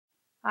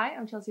Hi,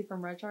 I'm Chelsea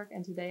from RedShark,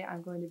 and today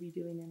I'm going to be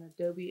doing an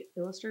Adobe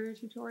Illustrator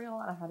tutorial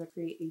on how to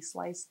create a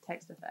sliced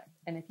text effect.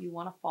 And if you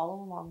want to follow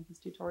along with this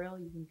tutorial,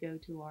 you can go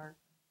to our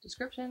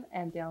description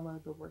and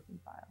download the working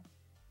file.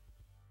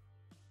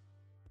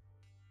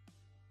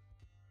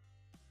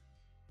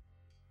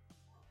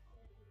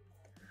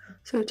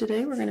 So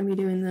today we're going to be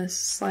doing this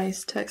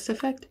sliced text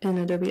effect in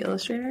Adobe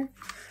Illustrator.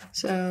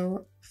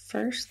 So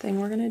first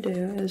thing we're going to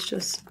do is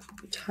just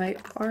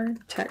type our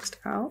text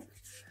out,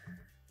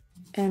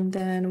 and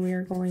then we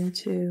are going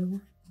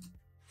to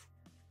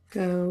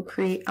go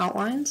create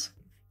outlines,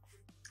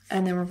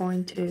 and then we're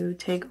going to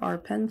take our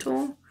pen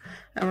tool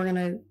and we're going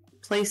to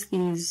place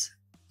these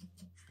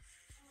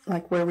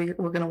like where we're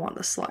going to want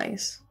the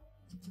slice.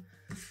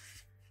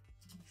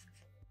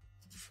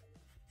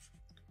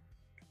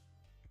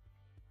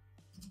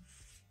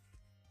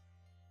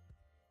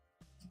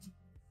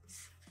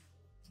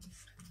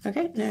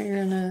 Okay, now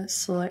you're going to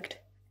select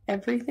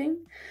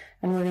everything,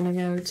 and we're going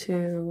to go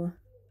to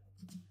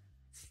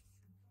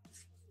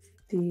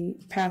the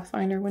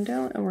Pathfinder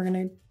window, and we're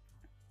going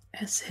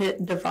to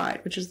hit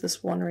divide, which is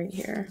this one right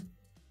here.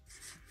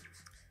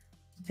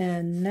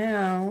 And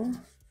now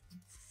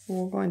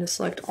we're going to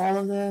select all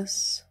of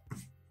this,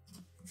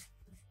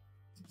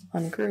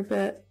 ungroup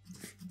it,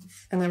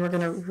 and then we're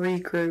going to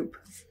regroup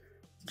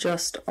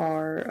just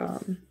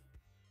our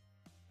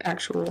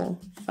actual,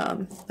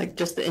 like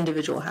just the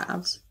individual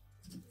halves.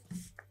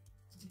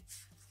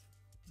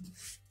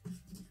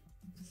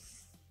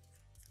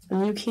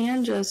 And you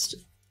can just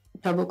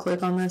double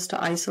click on this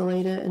to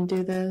isolate it and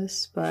do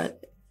this,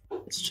 but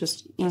it's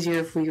just easier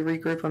if we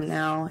regroup them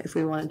now if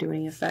we want to do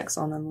any effects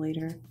on them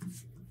later.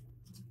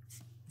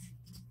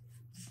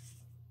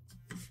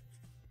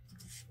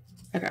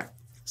 Okay,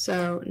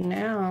 so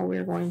now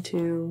we're going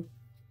to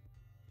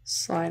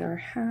slide our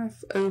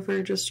half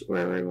over just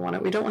wherever we want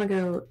it. We don't want to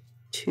go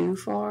too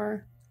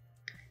far,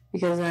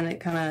 because then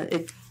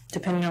it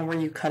depending on where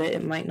you cut it,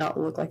 it might not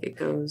look like it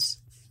goes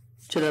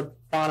to the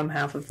bottom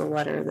half of the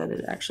letter that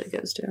it actually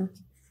goes to.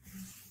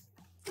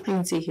 You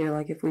can see here,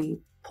 like if we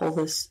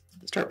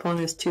start pulling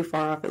this too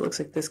far off, it looks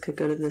like this could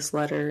go to this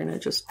letter and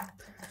it just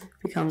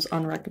becomes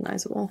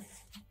unrecognizable.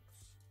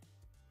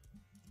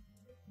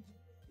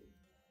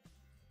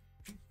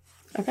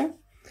 Okay.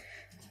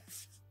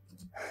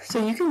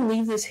 So you can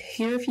leave this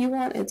here if you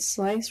want. It's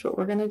sliced, but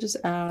we're going to just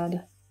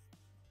add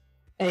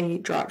a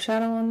drop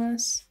shadow on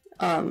this.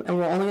 And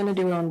we're only going to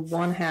do it on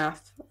one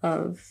half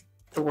of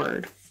the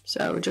word.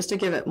 So just to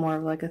give it more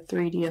of like a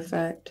 3D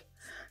effect.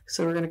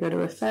 So we're going to go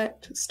to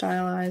Effect,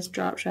 Stylize,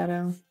 Drop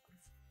Shadow.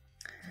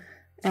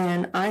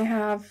 And I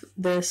have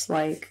this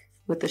like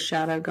with the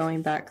shadow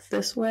going back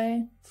this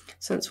way,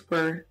 since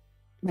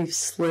we've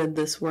slid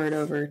this word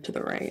over to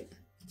the right.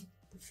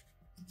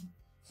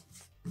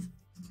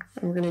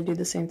 And we're going to do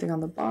the same thing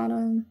on the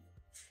bottom.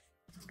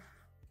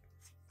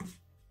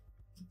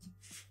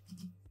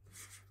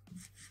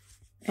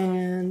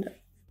 And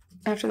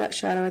after that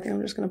shadow, I think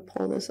I'm just going to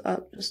pull this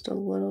up just a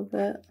little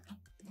bit.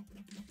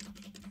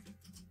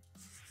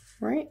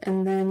 Right,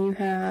 and then you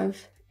have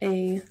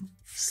a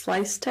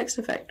sliced text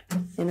effect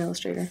in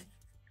Illustrator.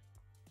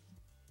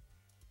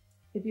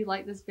 If you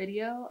like this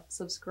video,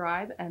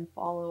 subscribe and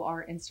follow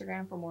our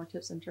Instagram for more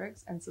tips and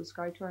tricks, and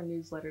subscribe to our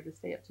newsletter to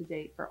stay up to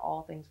date for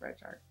all things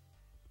RedShark.